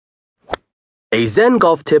A Zen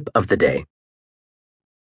golf tip of the day.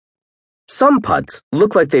 Some putts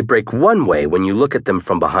look like they break one way when you look at them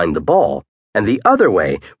from behind the ball, and the other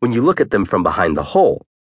way when you look at them from behind the hole.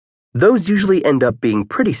 Those usually end up being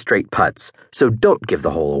pretty straight putts, so don't give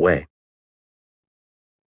the hole away.